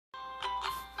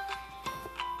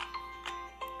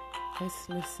Let's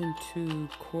listen to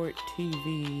Court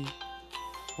TV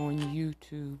on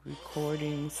YouTube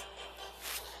recordings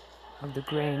of the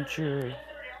grand jury.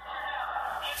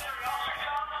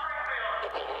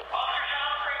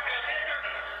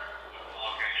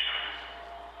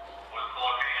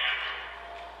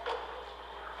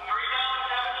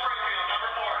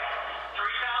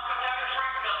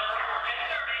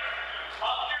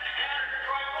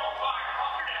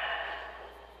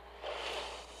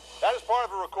 That is part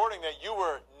of a recording that you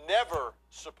were never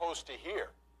supposed to hear.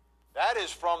 That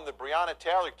is from the Breonna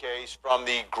Taylor case, from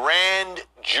the grand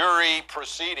jury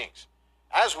proceedings.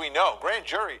 As we know, grand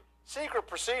jury, secret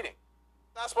proceeding,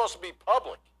 not supposed to be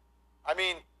public. I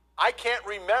mean, I can't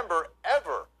remember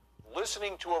ever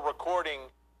listening to a recording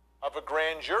of a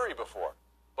grand jury before.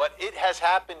 But it has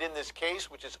happened in this case,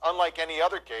 which is unlike any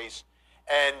other case,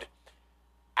 and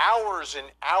hours and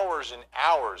hours and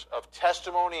hours of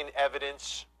testimony and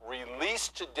evidence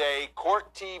released today.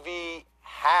 Court TV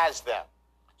has them.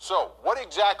 So what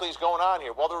exactly is going on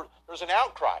here? Well, there's an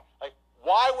outcry. Like,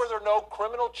 why were there no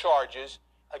criminal charges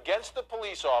against the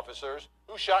police officers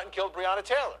who shot and killed Breonna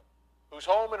Taylor, who's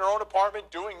home in her own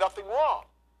apartment doing nothing wrong?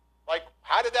 Like,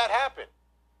 how did that happen?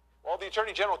 Well, the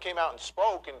Attorney General came out and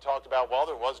spoke and talked about, well,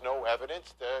 there was no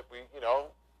evidence that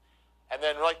and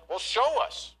then like, well, show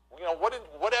us.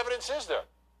 What evidence is there?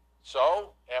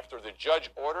 So, after the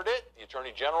judge ordered it, the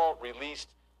Attorney General released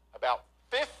about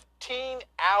 15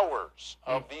 hours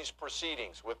of these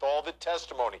proceedings with all the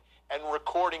testimony and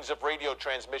recordings of radio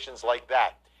transmissions like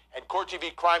that. And Court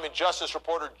TV crime and justice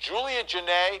reporter Julia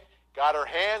Jenet got her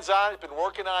hands on it, been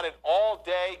working on it all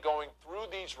day, going through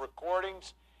these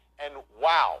recordings. And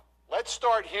wow, let's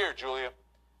start here, Julia.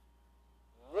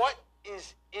 What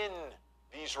is in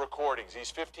these recordings, these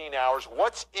 15 hours?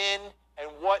 What's in and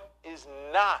what is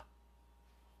not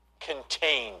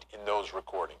contained in those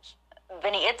recordings?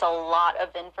 Vinny, it's a lot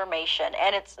of information,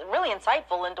 and it's really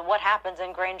insightful into what happens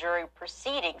in grand jury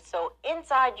proceedings. So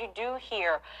inside you do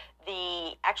hear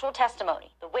the actual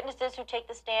testimony, the witnesses who take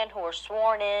the stand, who are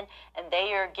sworn in, and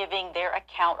they are giving their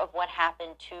account of what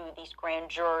happened to these grand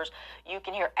jurors. You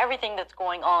can hear everything that's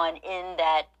going on in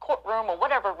that courtroom or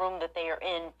whatever room that they are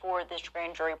in for this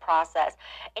grand jury process.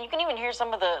 And you can even hear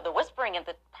some of the whispering at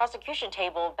the prosecution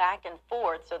table back and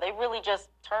forth. So they really just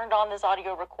turned on this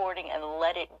audio recording and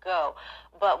let it go.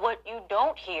 But what you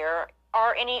don't hear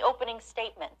are any opening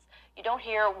statements. You don't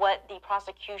hear what the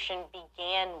prosecution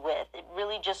began with. It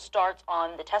really just starts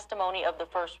on the testimony of the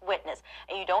first witness.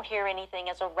 And you don't hear anything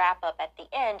as a wrap-up at the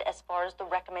end as far as the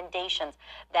recommendations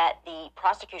that the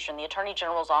prosecution, the Attorney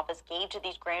General's office, gave to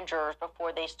these grand jurors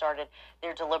before they started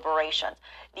their deliberations.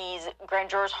 These grand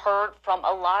jurors heard from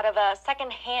a lot of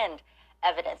secondhand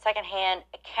evidence, secondhand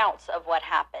accounts of what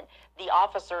happened. The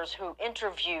officers who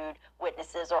interviewed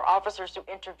witnesses or officers who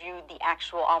interviewed the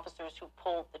actual officers who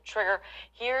pulled the trigger.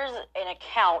 Here's an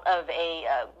account of a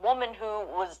woman who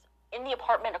was in the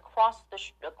apartment across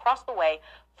the way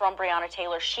from Breonna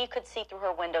Taylor. She could see through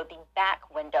her window, the back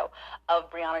window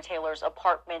of Breonna Taylor's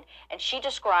apartment, and she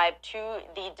described to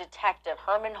the detective,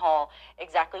 Herman Hall,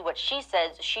 exactly what she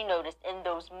says she noticed in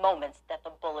those moments that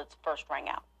the bullets first rang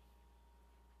out.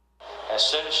 As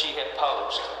soon as she had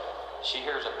posed, she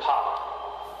hears a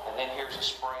pop and then hears a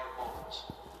spray of bullets.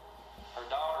 Her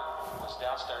daughter was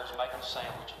downstairs making a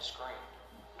sandwich and screamed.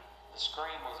 The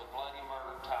scream was a bloody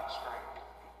murder type scream.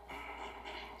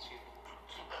 Excuse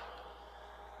me.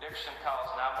 Dickerson calls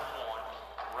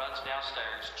 911 and runs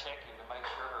downstairs checking to make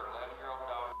sure her 11-year-old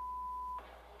daughter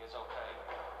is okay.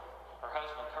 Her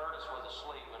husband Curtis was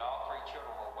asleep, but all three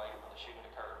children were awake when the shooting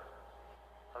occurred.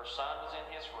 Her son was in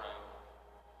his room.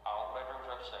 All the bedrooms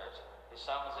are upstairs. His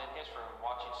son was in his room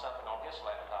watching something on his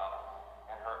laptop,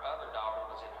 and her other daughter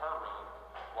was in her room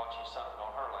watching something on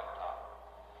her laptop.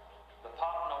 The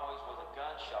pop noise was a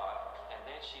gunshot, and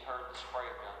then she heard the spray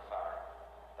of gunfire.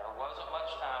 There wasn't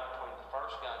much time between the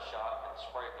first gunshot and the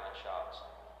spray of gunshots.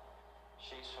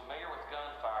 She's familiar with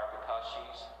gunfire because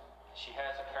she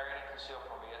has a carry and conceal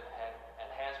permit and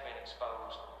has been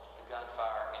exposed to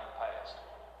gunfire in the past.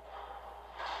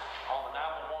 On the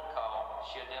 911 call,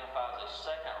 she identifies a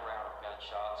second round of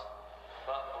gunshots,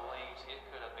 but believes it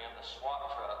could have been the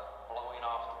SWAT truck blowing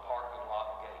off the parking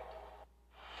lot gate.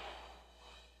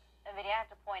 And then you have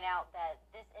to point out that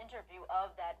this interview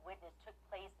of that witness took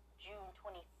place June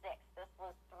 26th. This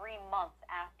was 3 months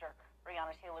after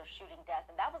Breonna Taylor's shooting death.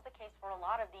 And that was the case for a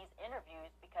lot of these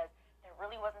interviews because there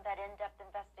really wasn't that in-depth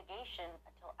investigation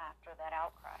until after that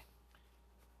outcry.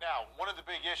 Now, one of the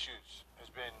big issues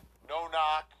has been no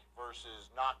knock versus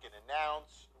knock and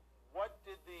announce. What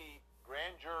did the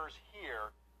grand jurors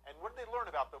hear, and what did they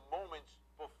learn about the moments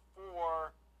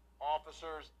before officers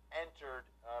officers entered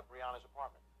Breonna's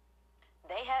apartment?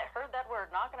 They had heard that word,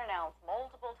 knock and announce,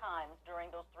 multiple times during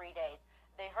those 3 days.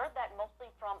 They heard that mostly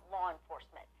from law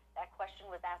enforcement. That question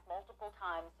was asked multiple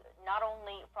times, not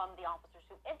only from the officers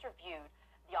who interviewed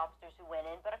the officers who went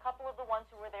in, but a couple of the ones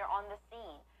who were there on the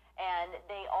scene. And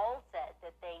they all said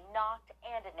that they knocked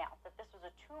and announced that this was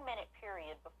a 2-minute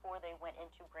period before they went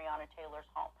into Breonna Taylor's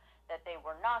home, that they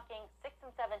were knocking 6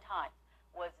 and 7 times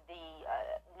was the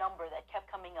number that kept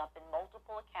coming up in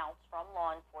multiple accounts from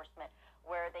law enforcement,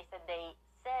 where they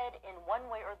said in one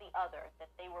way or the other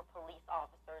that they were police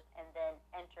officers and then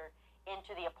entered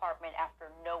into the apartment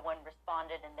after no one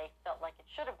responded, and they felt like it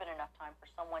should have been enough time for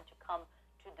someone to come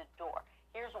to the door.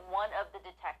 Here's one of the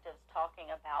detectives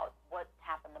talking about what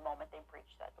happened the moment they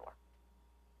breached that door.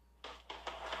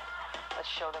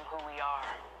 Let's show them who we are.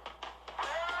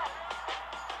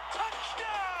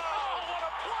 Touchdown! Oh, what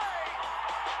a play!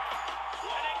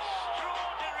 An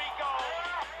extraordinary goal!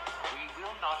 We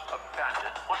will not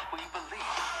abandon what we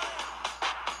believe.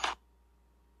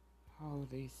 Oh,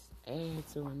 these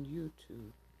ads on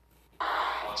YouTube.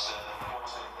 Once they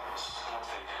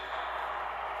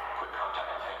quit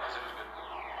contacting him, because it was good.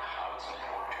 I would say 1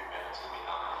 or 2 minutes to be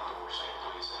knocking on the door saying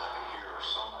please, and I could hear her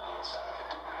somebody inside. I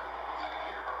could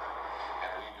hear her.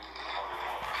 And we knew the target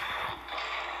was.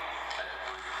 And it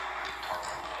was the target was.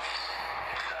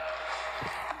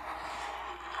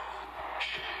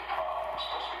 She probably was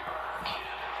supposed to be her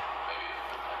kid, maybe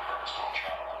her small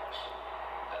child. So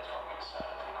that's what we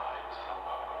decided tonight. It was no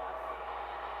more, but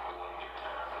we wouldn't get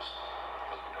time just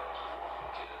because we know it's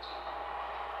for kids.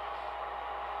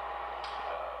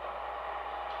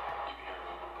 You can hear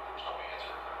movement, but there's no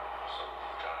answer. So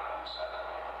John and I decided,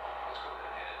 let's go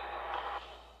ahead and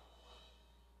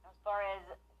As far as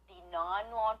the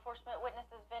non-law enforcement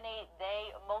witnesses, Vinny,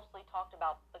 they mostly talked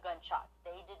about the gunshots.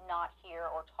 They did not hear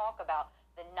or talk about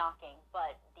the knocking,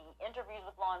 but the interviews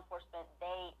with law enforcement,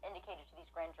 they indicated to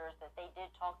these grand jurors that they did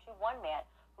talk to one man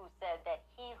who said that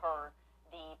he heard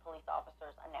the police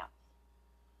officers announce.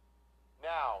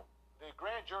 Now, the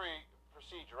grand jury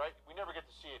procedure, right? We never get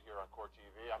to see it here on Court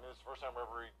TV. I mean, this is the first time we're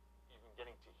ever even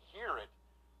getting to hear it.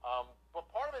 But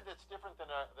part of it that's different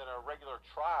than a regular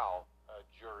trial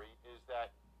jury is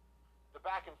that the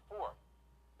back and forth.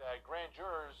 That grand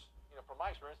jurors, from my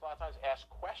experience, a lot of times ask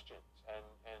questions,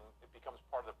 and it becomes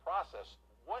part of the process.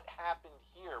 What happened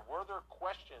here? Were there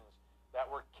questions that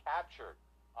were captured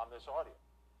on this audio?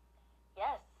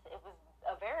 Yes, it was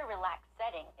a very relaxed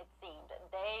setting, it seemed.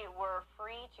 They were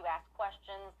free to ask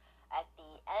questions at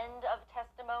the end of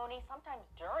testimony, sometimes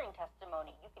during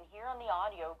testimony. You can hear on the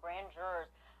audio grand jurors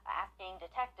asking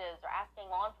detectives or asking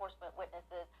law enforcement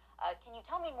witnesses, can you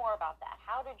tell me more about that?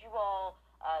 How did you all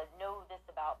know this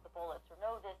about the bullets or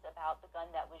know this about the gun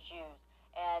that was used?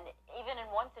 And even in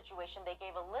one situation, they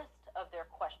gave a list of their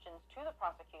questions to the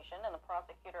prosecution, and the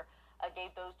prosecutor gave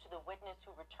those to the witness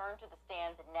who returned to the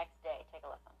stand the next day. Take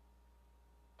a listen.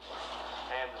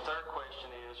 And the third question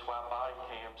is why body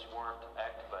cams weren't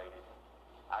activated.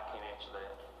 I can't answer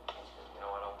that.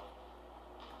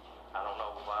 I don't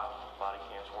know why body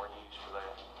cams weren't used for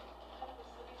that.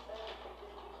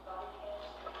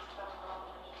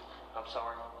 I'm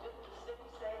sorry? Did the city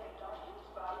say they don't use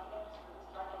body cams for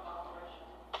this type of operation?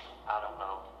 I don't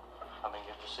know. I mean,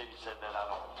 if the city said that,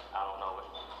 I don't know it.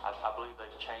 I believe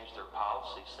they've changed their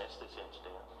policy since this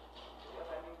incident. Because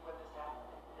I knew when this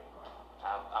happened.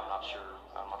 I'm not sure.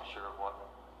 I'm not sure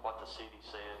what the city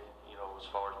said, as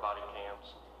far as body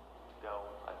cams go.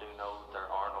 I do know that there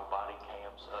are no body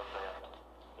cams of that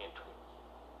entry.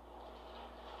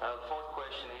 The fourth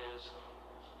question is,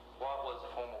 what was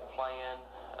the formal plan,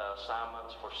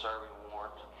 assignments for serving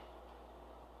warrant?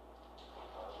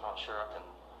 I'm not sure I can,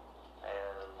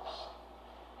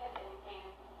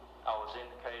 was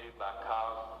indicated by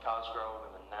Cosgrove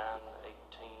in the 9/18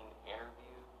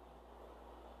 interview.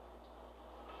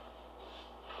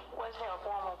 Was there a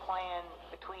formal plan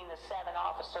between the 7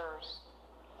 officers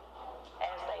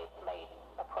as they made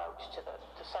approach to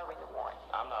serving the warrant?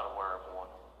 I'm not aware of one.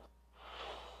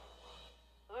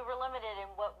 We were limited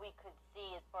in what we could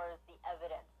see as far as the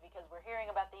evidence, because we're hearing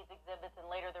about these exhibits,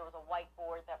 and later there was a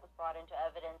whiteboard that was brought into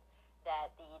evidence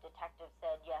that the detective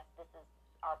said, yes, this is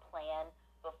our plan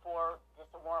before this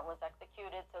warrant was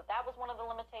executed. So that was one of the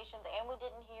limitations, and we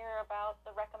didn't hear about the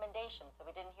recommendations. So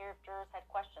we didn't hear if jurors had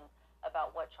questions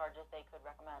about what charges they could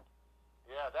recommend.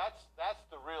 Yeah, that's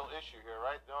the real issue here,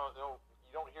 right? No, you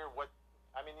don't hear what.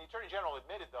 I mean, the Attorney General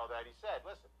admitted, though, that he said,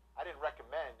 listen, I didn't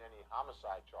recommend any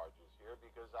homicide charges here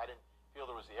because I didn't feel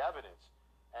there was the evidence.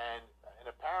 And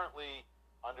apparently,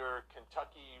 under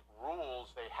Kentucky rules,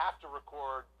 they have to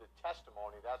record the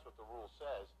testimony. That's what the rule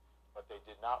says. but they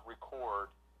did not record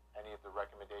any of the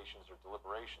recommendations or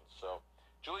deliberations. So,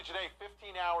 Julie Janae,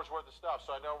 15 hours worth of stuff.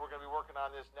 So I know we're going to be working on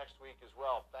this next week as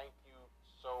well. Thank you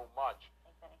so much.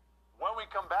 Thanks, Benny. When we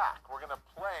come back, we're going to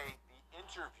play the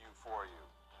interview for you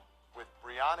with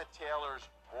Breonna Taylor's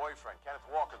boyfriend, Kenneth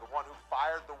Walker, the one who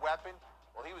fired the weapon.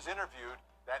 Well, he was interviewed.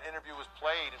 That interview was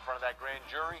played in front of that grand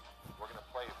jury. We're going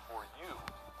to play it for you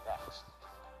next.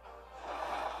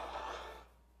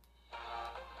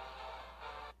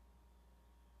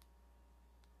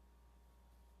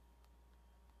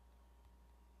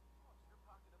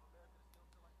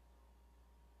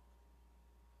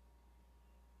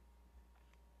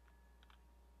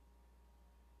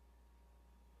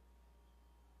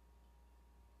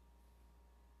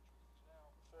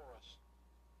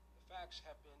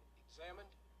 Have been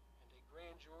examined, and a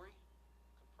grand jury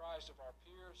comprised of our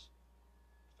peers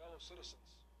and fellow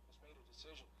citizens has made a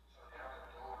decision.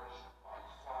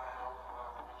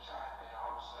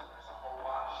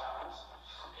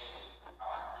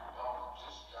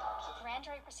 Grand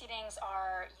jury proceedings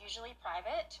are usually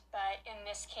private, but in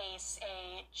this case,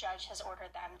 a judge has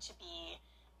ordered them to be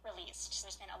released.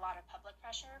 There's been a lot of public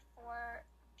pressure for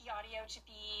the audio to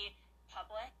be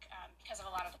public because of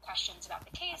a lot of the questions about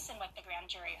the case and what the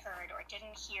grand jury heard or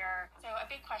didn't hear. So a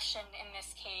big question in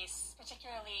this case,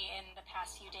 particularly in the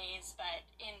past few days, but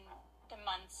in the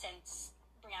months since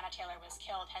Breonna Taylor was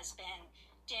killed, has been,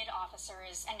 did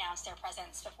officers announce their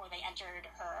presence before they entered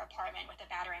her apartment with a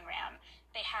battering ram?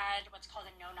 They had what's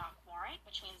called a no-knock warrant,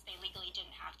 which means they legally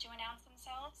didn't have to announce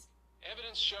themselves.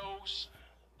 Evidence shows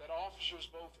that officers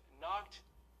both knocked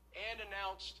and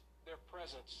announced their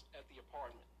presence at the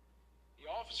apartment. The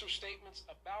officers' statements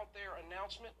about their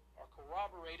announcement are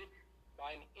corroborated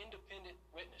by an independent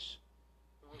witness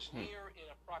who was near in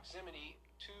proximity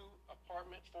to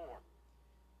apartment 4.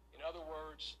 In other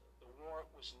words, the warrant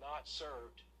was not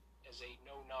served as a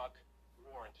no-knock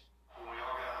warrant. When we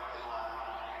all got in line,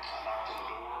 I knocked on the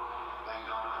door, banged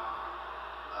on it.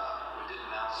 We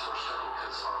didn't announce first couple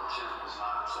because our intent was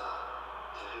not to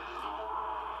hit the door.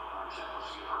 Our intent was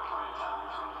to give her plenty of time in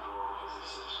front of the door because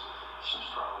this is, she's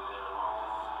probably there alone.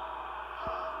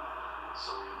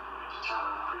 So we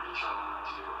predetermined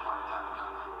to give her plenty of time to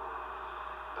come to the door.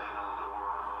 Banged on the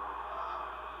door,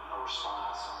 no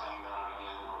response. Banged on it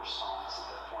again, no response. At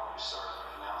that point, we started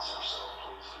announcing ourselves,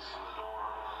 please come to the door.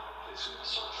 Please get a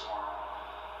search warrant.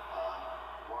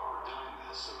 While we're doing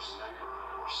this, there was a neighbor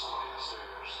or somebody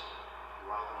upstairs,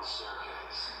 right on the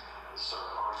staircase, that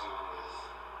started arguing with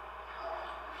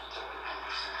Detective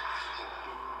Henderson, Lieutenant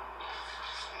Booker,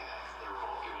 and they were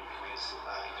both giving commands to go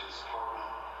back into his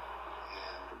apartment,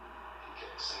 and he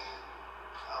kept saying,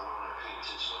 I wasn't paying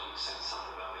attention, but he was saying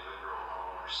something about leaving a girl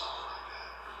alone or something like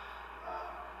that.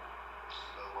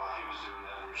 But while he was doing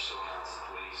that, we were still announcing the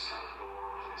police, come to the door,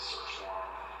 police search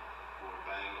warrant. When we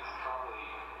banged, I probably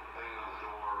banged on the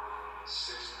door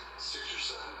six or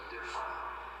seven different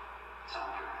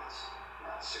time periods.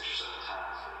 Not 6 or 7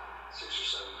 times, but 6 or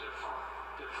 7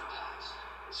 different times.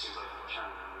 It seems like we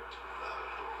turned and ripped the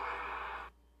doorway.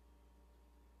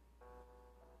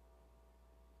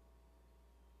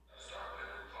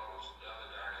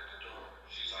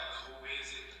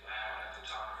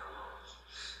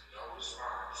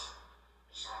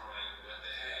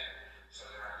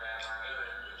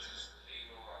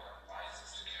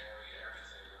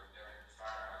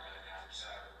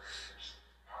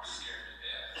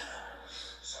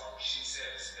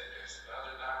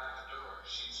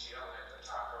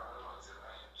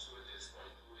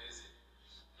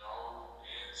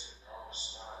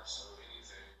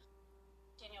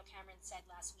 Said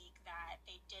last week that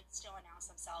they did still announce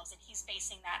themselves, and he's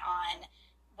basing that on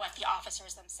what the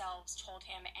officers themselves told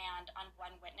him and on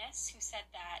one witness who said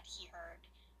that he heard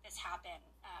this happen.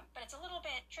 But it's a little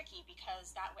bit tricky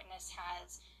because that witness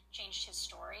has changed his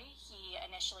story. He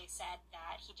initially said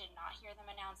that he did not hear them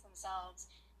announce themselves,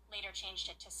 later changed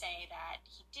it to say that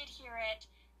he did hear it,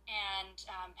 and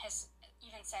has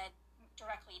even said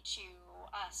directly to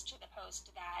us, to the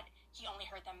Post, that he only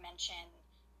heard them mention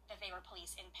that they were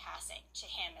police in passing to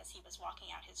him as he was walking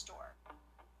out his door.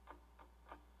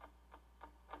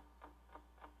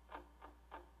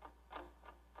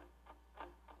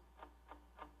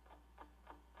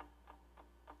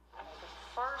 The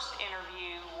first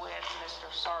interview with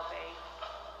Mr. Sarpe,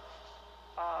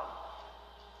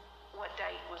 what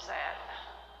date was that?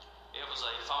 It was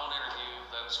a phone interview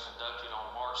that was conducted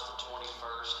on March the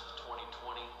 21st,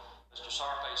 2020. Mr.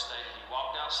 Sarpe stated he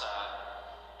walked outside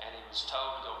and he was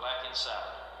told to go back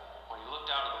inside. When he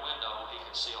looked out of the window, he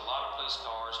could see a lot of police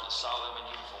cars and saw them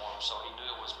in uniform, so he knew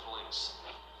it was police.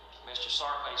 Mr.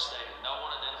 Sarpe stated no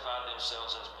one identified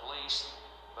themselves as police,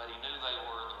 but but he knew they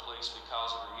were the police because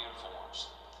of their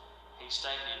uniforms. He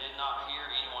stated he did not hear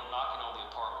anyone knocking on the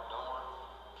apartment door,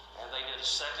 and they did a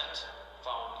second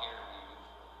phone interview,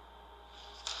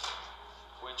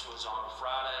 which was on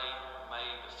Friday, May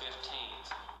the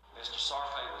 15th. Mr.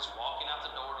 Sarpay was walking out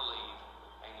the door to leave,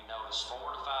 and he noticed 4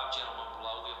 to 5 gentlemen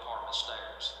below the apartment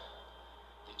stairs.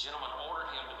 The gentleman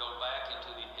ordered him to go back into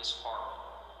his apartment.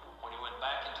 When he went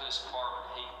back into his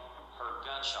apartment, he heard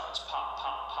gunshots, pop,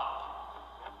 pop, pop.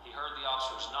 He heard the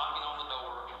officers knocking on the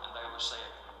door, and they were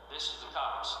saying, "This is the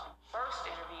cops." First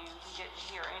interview, he didn't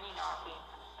hear any knocking.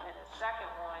 And the second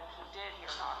one, he did hear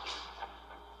knocking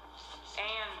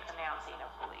and announcing of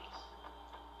police.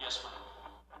 Yes, ma'am.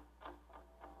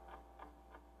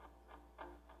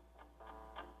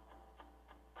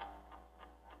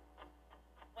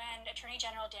 When Attorney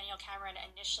General Daniel Cameron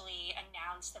initially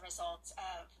announced the results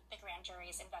of the grand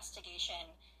jury's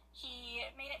investigation, he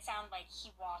made it sound like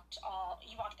he walked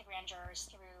the grand jurors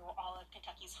through all of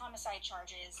Kentucky's homicide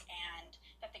charges, and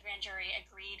that the grand jury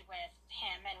agreed with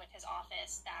him and with his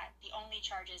office that the only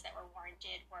charges that were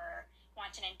warranted were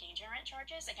wanton endangerment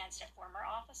charges against a former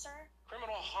officer.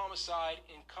 Criminal homicide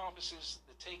encompasses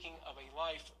the taking of a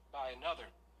life by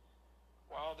another.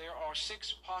 While there are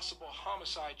 6 possible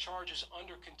homicide charges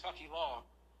under Kentucky law,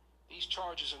 these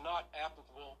charges are not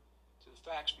applicable to the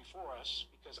facts before us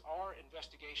because our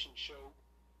investigation showed,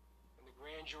 and the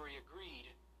grand jury agreed,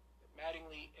 that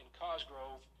Mattingly and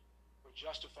Cosgrove were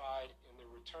justified in the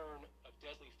return of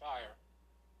deadly fire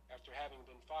after having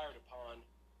been fired upon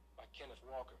by Kenneth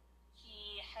Walker.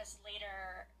 He has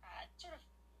later sort of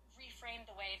reframed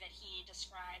the way that he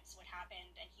describes what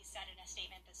happened, and he said in a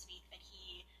statement this week that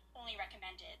he only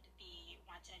recommended the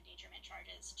wanton endangerment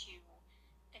charges to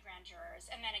the grand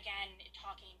jurors. And then again,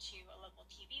 talking to a local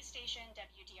TV station,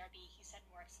 WDRB, he said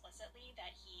more explicitly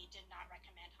that he did not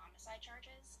recommend homicide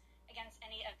charges against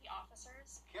any of the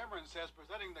officers. Cameron says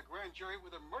presenting the grand jury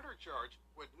with a murder charge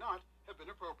would not have been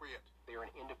appropriate. They're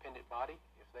an independent body.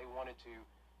 If they wanted to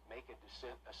make a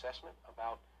assessment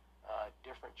about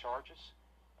different charges,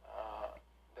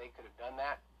 they could have done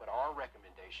that. But our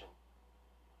recommendation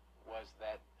was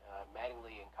that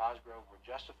Mattingly and Cosgrove were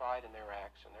justified in their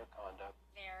acts and their conduct.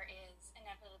 There is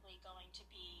inevitably going to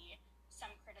be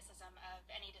some criticism of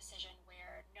any decision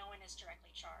where no one is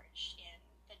directly charged in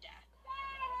the death.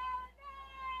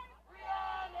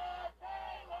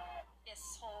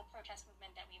 This whole protest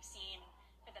movement that we've seen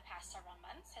for the past several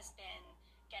months has been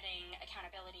getting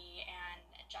accountability and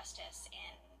justice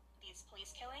in these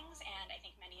police killings, and I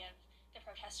think many of the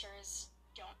protesters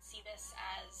don't see this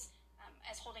as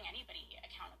holding anybody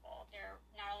accountable.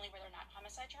 Not only were there not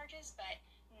homicide charges, but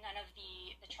none of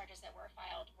the charges that were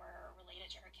filed were related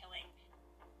to her killing.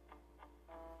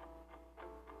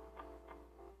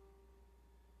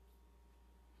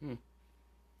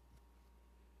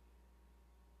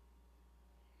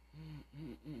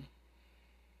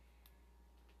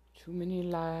 Too many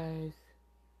lies.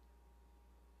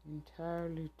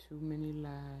 Entirely too many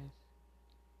lies.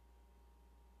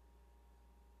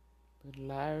 But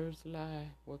liars lie.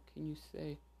 What can you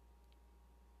say?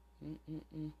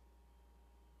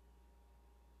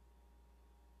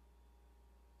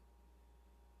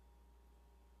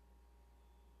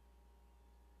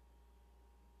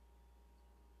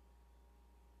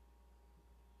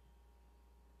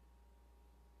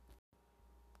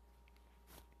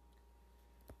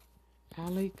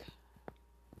 Alec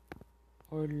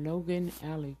or Logan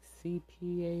Alec,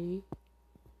 CPA,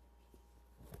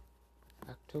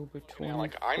 October 24th.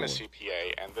 Alec, I'm a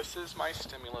CPA, and this is my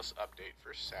stimulus update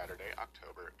for Saturday,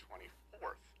 October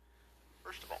 24th.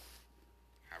 First of all,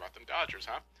 how about them Dodgers,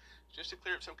 huh? Just to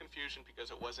clear up some confusion,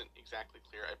 because it wasn't exactly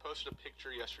clear, I posted a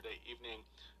picture yesterday evening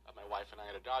of my wife and I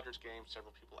at a Dodgers game.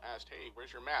 Several people asked, "Hey,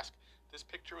 where's your mask?" This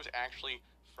picture was actually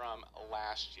from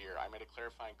last year. I made a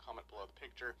clarifying comment below the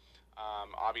picture.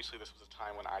 Obviously, this was a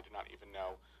time when I did not even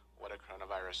know what a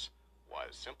coronavirus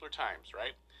was. Simpler times,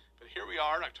 right? But here we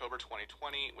are in October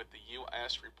 2020 with the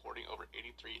U.S. reporting over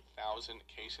 83,000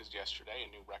 cases yesterday, a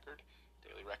new record,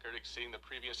 daily record, exceeding the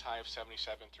previous high of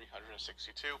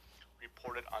 77,362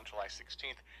 reported on July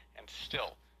 16th, and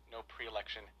still no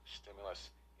pre-election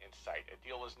stimulus in sight. A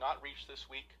deal was not reached this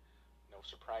week. No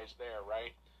surprise there,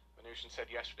 right? Mnuchin said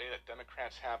yesterday that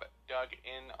Democrats have dug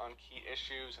in on key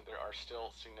issues and there are still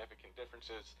significant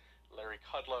differences. Larry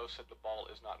Kudlow said the ball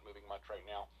is not moving much right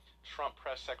now. Trump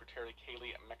Press Secretary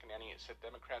Kayleigh McEnany said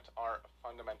Democrats are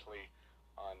fundamentally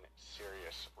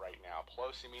unserious right now.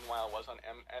 Pelosi, meanwhile, was on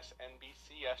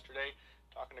MSNBC yesterday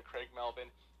talking to Craig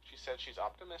Melvin. She said she's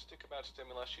optimistic about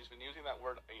stimulus. She's been using that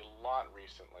word a lot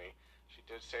recently. She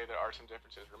did say there are some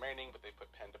differences remaining, but they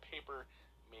put pen to paper.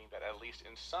 meaning that at least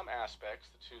in some aspects,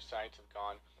 the two sides have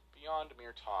gone beyond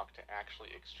mere talk to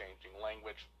actually exchanging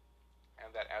language,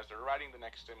 and that as they're writing the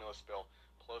next stimulus bill,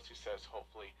 Pelosi says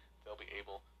hopefully they'll be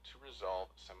able to resolve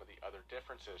some of the other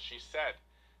differences. She said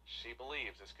she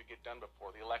believes this could get done before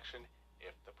the election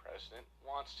if the president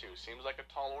wants to. Seems like a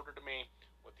tall order to me,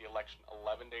 with the election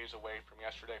 11 days away from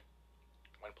yesterday,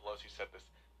 when Pelosi said this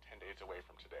 10 days away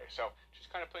from today. So she's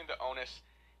kind of putting the onus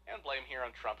and blame here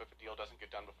on Trump if a deal doesn't get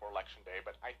done before Election Day,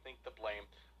 but I think the blame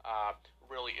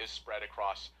really is spread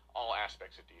across all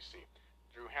aspects of D.C.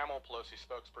 Drew Hamill, Pelosi's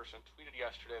spokesperson, tweeted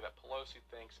yesterday that Pelosi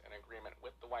thinks an agreement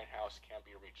with the White House can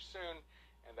be reached soon,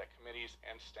 and that committees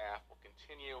and staff will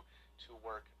continue to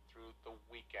work through the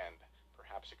weekend,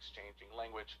 perhaps exchanging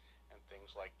language and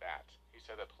things like that. He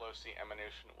said that Pelosi and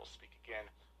Mnuchin will speak again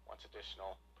once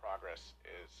additional progress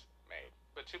is made.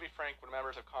 But to be frank, when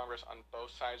members of Congress on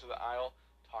both sides of the aisle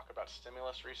talk about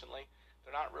stimulus recently,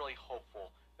 they're not really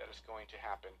hopeful that it's going to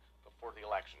happen before the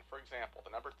election. For example,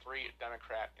 the number 3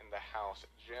 Democrat in the House,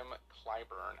 Jim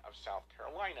Clyburn of South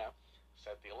Carolina,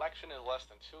 said the election is less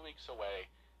than 2 weeks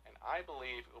away, and I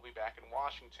believe we'll be back in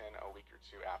Washington a week or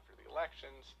two after the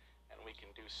elections, and we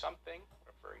can do something,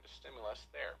 referring to stimulus,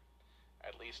 there.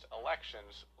 At least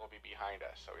elections will be behind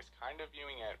us. So he's kind of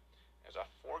viewing it as a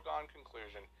foregone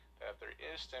conclusion that if there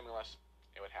is stimulus,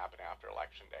 it would happen after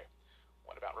Election Day.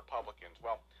 What about Republicans?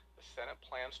 Well, the Senate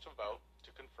plans to vote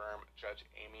to confirm Judge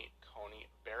Amy Coney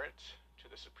Barrett to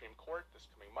the Supreme Court this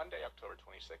coming Monday, October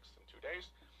 26th, in 2 days.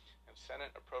 And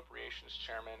Senate Appropriations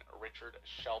Chairman Richard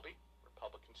Shelby,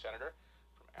 Republican senator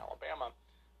from Alabama,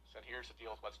 said, here's the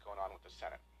deal with what's going on with the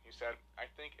Senate. He said, I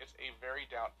think it's a very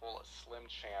doubtful, slim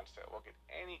chance that we'll get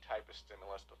any type of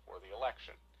stimulus before the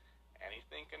election.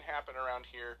 Anything can happen around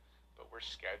here, but we're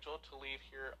scheduled to leave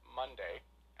here Monday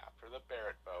after the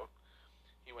Barrett vote.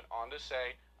 He went on to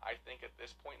say, I think at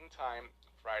this point in time,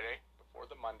 Friday before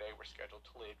the Monday we're scheduled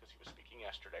to leave, because he was speaking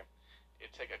yesterday,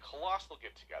 it'd take a colossal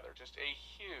get-together, just a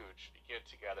huge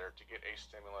get-together to get a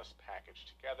stimulus package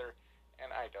together, and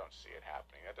I don't see it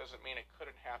happening. That doesn't mean it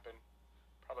couldn't happen.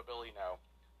 Probability, no.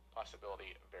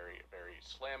 Possibility, very, very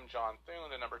slim. John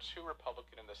Thune, the number 2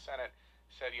 Republican in the Senate,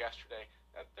 said yesterday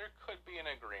that there could be an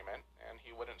agreement, and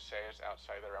he wouldn't say it's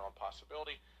outside the realm of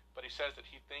possibility, but he says that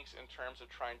he thinks in terms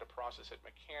of trying to process it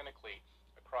mechanically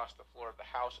across the floor of the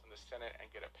House and the Senate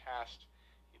and get it passed,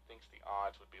 he thinks the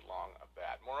odds would be long of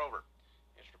that. Moreover,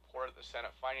 it's reported the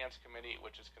Senate Finance Committee,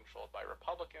 which is controlled by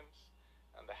Republicans,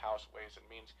 and the House Ways and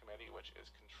Means Committee, which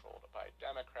is controlled by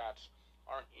Democrats,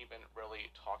 aren't even really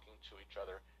talking to each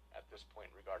other at this point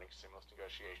regarding stimulus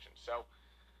negotiations. So,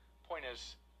 point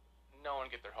is, no one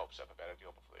get their hopes up about a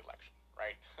deal before the election,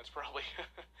 right? That's probably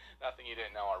nothing you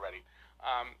didn't know already.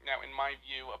 Now, in my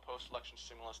view, a post-election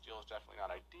stimulus deal is definitely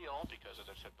not ideal because,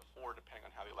 as I've said before, depending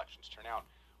on how the elections turn out,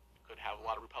 we could have a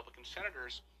lot of Republican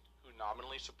senators who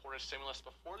nominally support a stimulus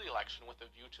before the election with a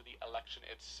view to the election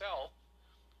itself,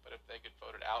 but if they get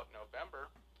voted out in November,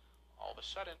 all of a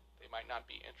sudden, they might not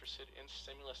be interested in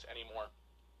stimulus anymore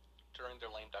during their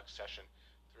lame duck session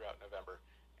throughout November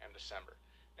and December.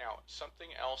 Now, something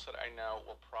else that I know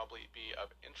will probably be of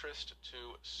interest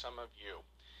to some of you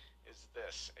is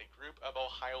this. A group of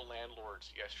Ohio landlords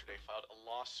yesterday filed a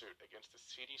lawsuit against the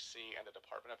CDC and the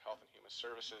Department of Health and Human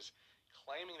Services,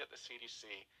 claiming that the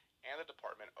CDC and the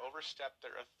department overstepped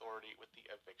their authority with the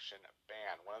eviction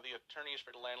ban. One of the attorneys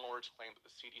for the landlords claimed that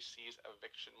the CDC's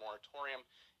eviction moratorium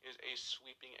is a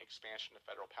sweeping expansion of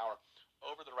federal power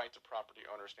over the rights of property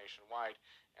owners nationwide,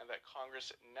 and that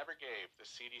Congress never gave the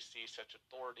CDC such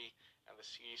authority, and the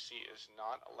CDC is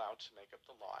not allowed to make up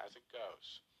the law as it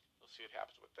goes. You'll see what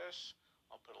happens with this.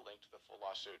 I'll put a link to the full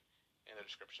lawsuit in the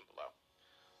description below.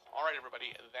 All right,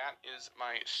 everybody, that is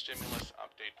my stimulus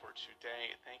update for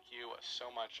today. Thank you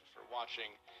so much for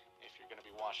watching. If you're going to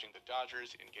be watching the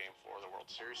Dodgers in Game 4 of the World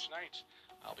Series tonight,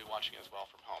 I'll be watching as well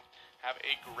from home. Have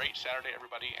a great Saturday,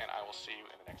 everybody, and I will see you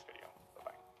in the next video.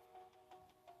 Bye-bye.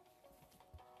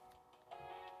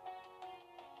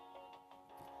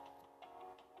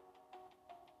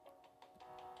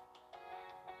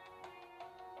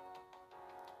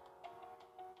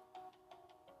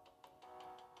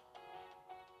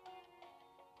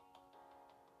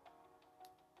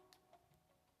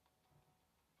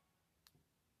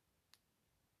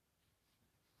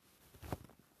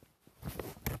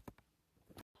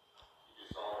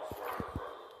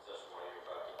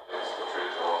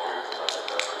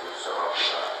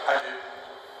 I do.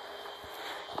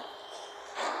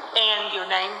 And your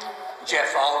name? Jeff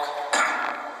Fogg,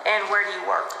 And where do you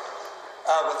work?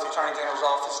 with the Attorney General's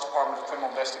Office, Department of Criminal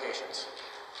Investigations.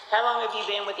 How long have you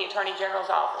been with the Attorney General's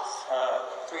office?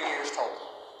 3 years total.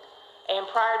 And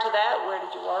prior to that, where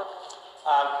did you work?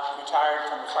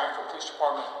 Retired from the Frankfurt Police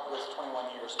Department with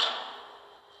 21 years now.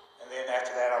 And then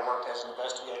after that, I worked as an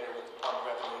investigator with the Department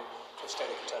of Revenue for the state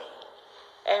of Kentucky.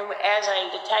 And as a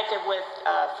detective with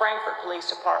Frankfurt Police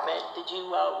Department, did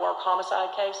you work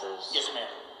homicide cases? Yes,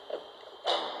 ma'am.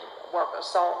 And work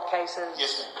assault cases?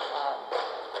 Yes, ma'am.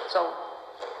 So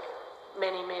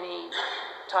many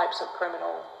types of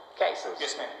criminal cases?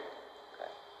 Yes, ma'am.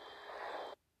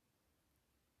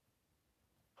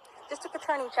 District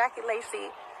Attorney Jackie Lacey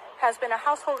has been a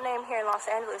household name here in Los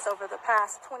Angeles over the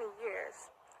past 20 years.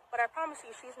 But I promise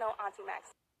you, she's no Auntie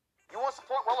Max. You want to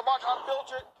support Roland Martin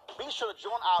Unfiltered? Be sure to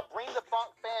join our Bring the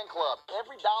Funk fan club.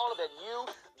 Every dollar that you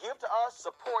give to us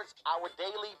supports our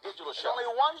daily digital show. There's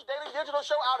only one daily digital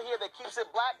show out here that keeps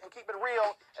it black and keep it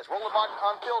real. It's Roland Martin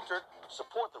Unfiltered.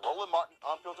 Support the Roland Martin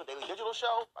Unfiltered daily digital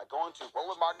show by going to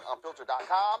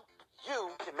RolandMartinUnfiltered.com.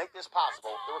 You can make this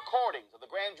possible. The recordings of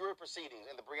the grand jury proceedings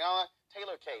in the Breonna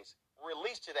Taylor case were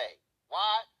released today.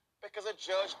 Why? Because a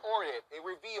judge ordered it. It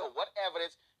revealed what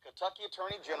evidence Kentucky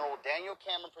Attorney General Daniel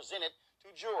Cameron presented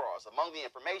to jurors. Among the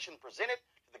information presented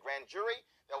to the grand jury,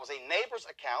 there was a neighbor's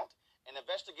account. An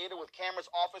investigator with Cameron's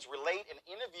office relayed an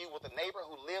interview with a neighbor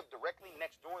who lived directly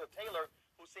next door to Taylor,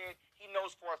 who said he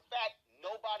knows for a fact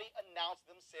nobody announced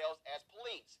themselves as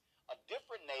police. A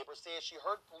different neighbor says she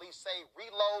heard police say,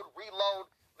 reload, reload,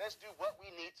 let's do what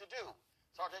we need to do.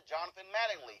 Sergeant Jonathan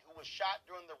Mattingly, who was shot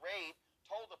during the raid,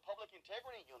 told the Public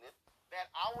Integrity Unit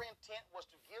that our intent was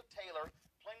to give Taylor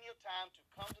plenty of time to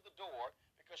come to the door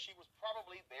because she was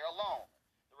probably there alone.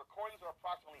 The recordings are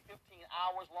approximately 15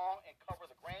 hours long and cover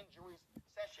the grand jury's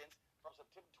sessions from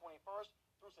September 21st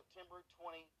through September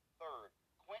 23rd.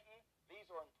 Quentin, these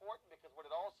are important because what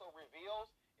it also reveals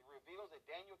that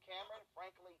Daniel Cameron,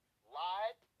 frankly,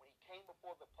 lied when he came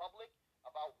before the public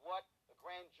about what the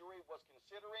grand jury was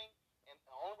considering. And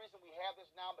the only reason we have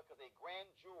this now because a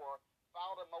grand juror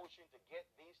filed a motion to get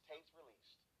these tapes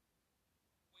released.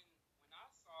 When I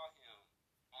saw him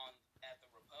at the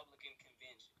Republican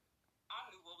convention, I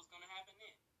knew what was going to happen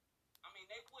then. I mean,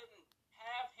 they wouldn't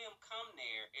have him come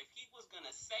there if he was going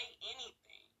to say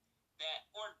anything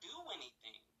or do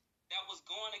anything that was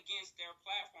going against their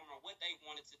platform or what they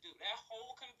wanted to do. That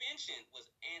whole convention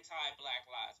was anti-Black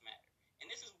Lives Matter.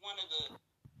 And this is one of the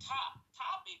top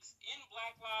topics in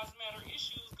Black Lives Matter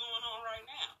issues going on right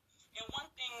now. And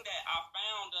one thing that I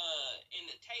found in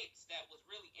the tapes that was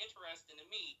really interesting to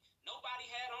me, nobody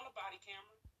had on a body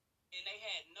camera, and they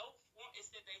had it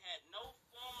said they had no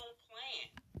formal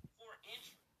plan for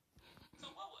entry.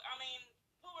 So what were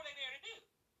they there to do?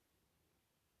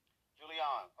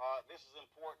 Julian, this is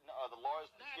important. The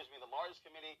Lawyers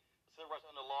Committee, the Civil Rights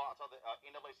Under Law, I saw the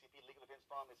NAACP Legal Defense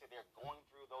Fund, they said they're going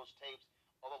through those tapes,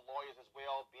 other lawyers as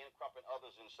well, Ben Crump and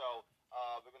others, and so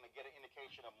we're going to get an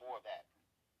indication of more of that.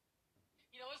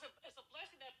 You know, it's a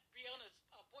blessing that Breonna's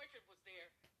boyfriend was there,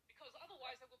 because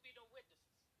otherwise there would be no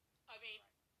witnesses. I mean,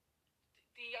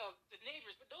 the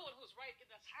neighbors, but no one who was right in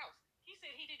this house, he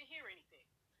said he didn't hear anything.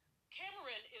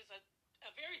 Cameron is a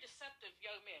very deceptive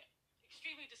young man,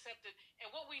 extremely deceptive,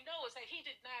 and what we know is that he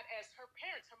did not, as her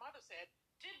mother said,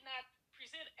 did not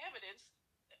present evidence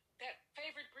that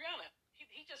favored Breonna.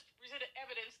 He just presented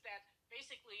evidence that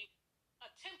basically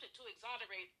attempted to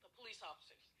exonerate the police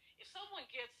officers. If someone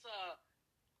gets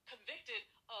convicted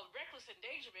of reckless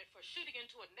endangerment for shooting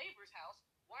into a neighbor's house,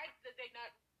 why did they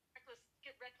not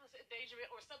get reckless endangerment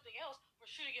or something else for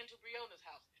shooting into Breonna's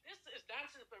house? This is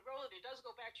nonsense, but Roland, it does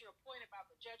go back to your point about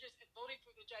the judges and voting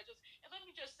for the judges. And let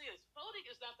me just say this, voting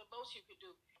is not the most you can do.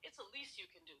 It's the least you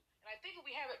can do. And I think if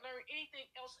we haven't learned anything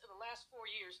else in the last 4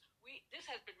 years, this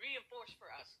has been reinforced for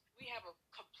us. We have a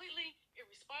completely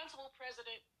irresponsible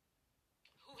president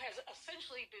who has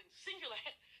essentially been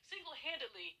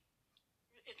single-handedly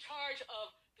in charge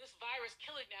of this virus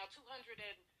killing now 207,000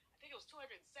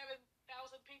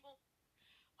 people.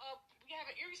 We have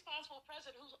an irresponsible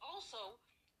president who's also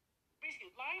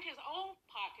basically lined his own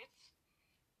pockets,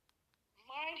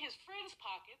 lined his friends'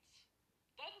 pockets,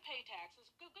 doesn't pay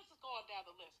taxes. This is going down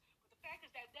the list. But the fact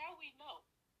is that now we know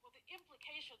what the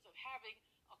implications of having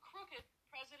a crooked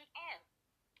president are.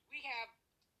 We have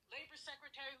Labor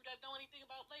Secretary who doesn't know anything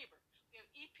about labor. We have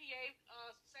EPA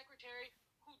Secretary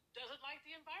who doesn't like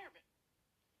the environment.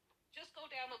 Just go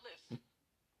down the list.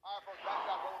 All right, folks, back to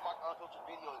our Roland Martin Unfiltered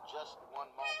video in just one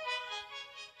moment.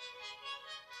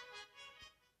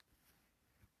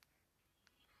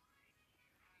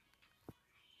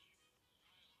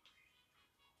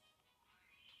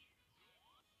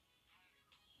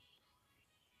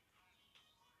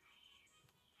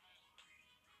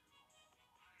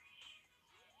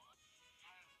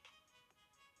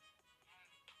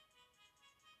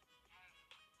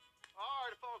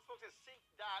 those folks at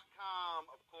Seek.com,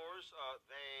 of course,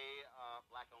 they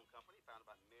black-owned company founded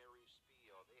by Mary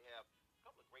Spiel. They have a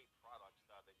couple of great products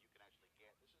that you can actually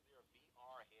get. This is their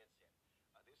VR headset.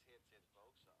 This headset,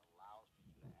 folks, allows for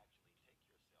you to actually take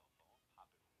your cell phone,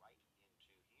 pop it right into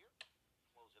here,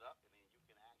 close it up, and then you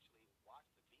can actually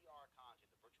watch the VR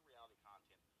content, the virtual reality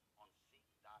content on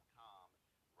Seek.com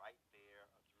right there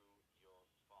through your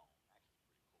phone. Actually, it's pretty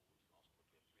cool. You can also look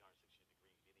at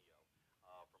 360-degree video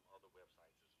from other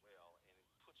websites as well, and it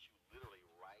puts you literally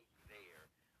right there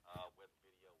where the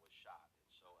video was shot.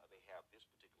 And so they have this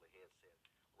particular headset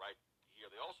right here.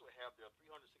 They also have their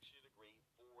 360-degree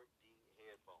 4D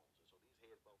headphones. And so these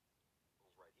headphones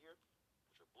right here,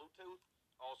 which are Bluetooth.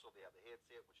 Also, they have the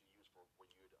headset, which you use for when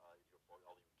for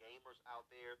all you gamers out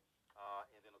there.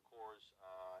 And then, of course,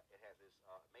 it has this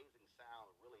amazing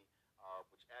sound, really,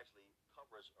 which actually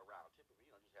covers around. Typically,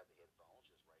 you just have the headphones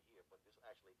just right here, but this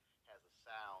actually has a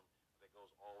sound that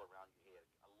goes all around your head.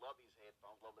 I love these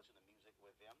headphones. Love listening to music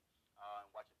with them and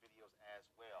watching videos as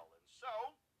well. And so,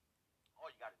 all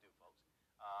you got to do, folks,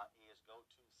 is go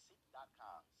to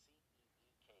Seek.com,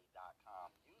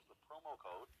 Seek.com. Use the promo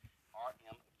code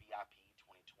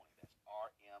RMVIP2020. That's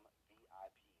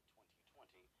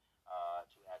RMVIP2020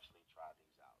 to actually try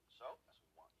these out. So that's what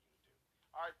we want you to do.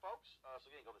 All right, folks. So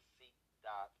again, go to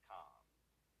Seek.com.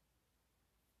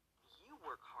 You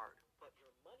work hard, but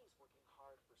your money's working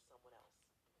hard for someone else.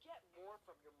 Get more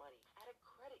from your money at a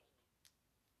credit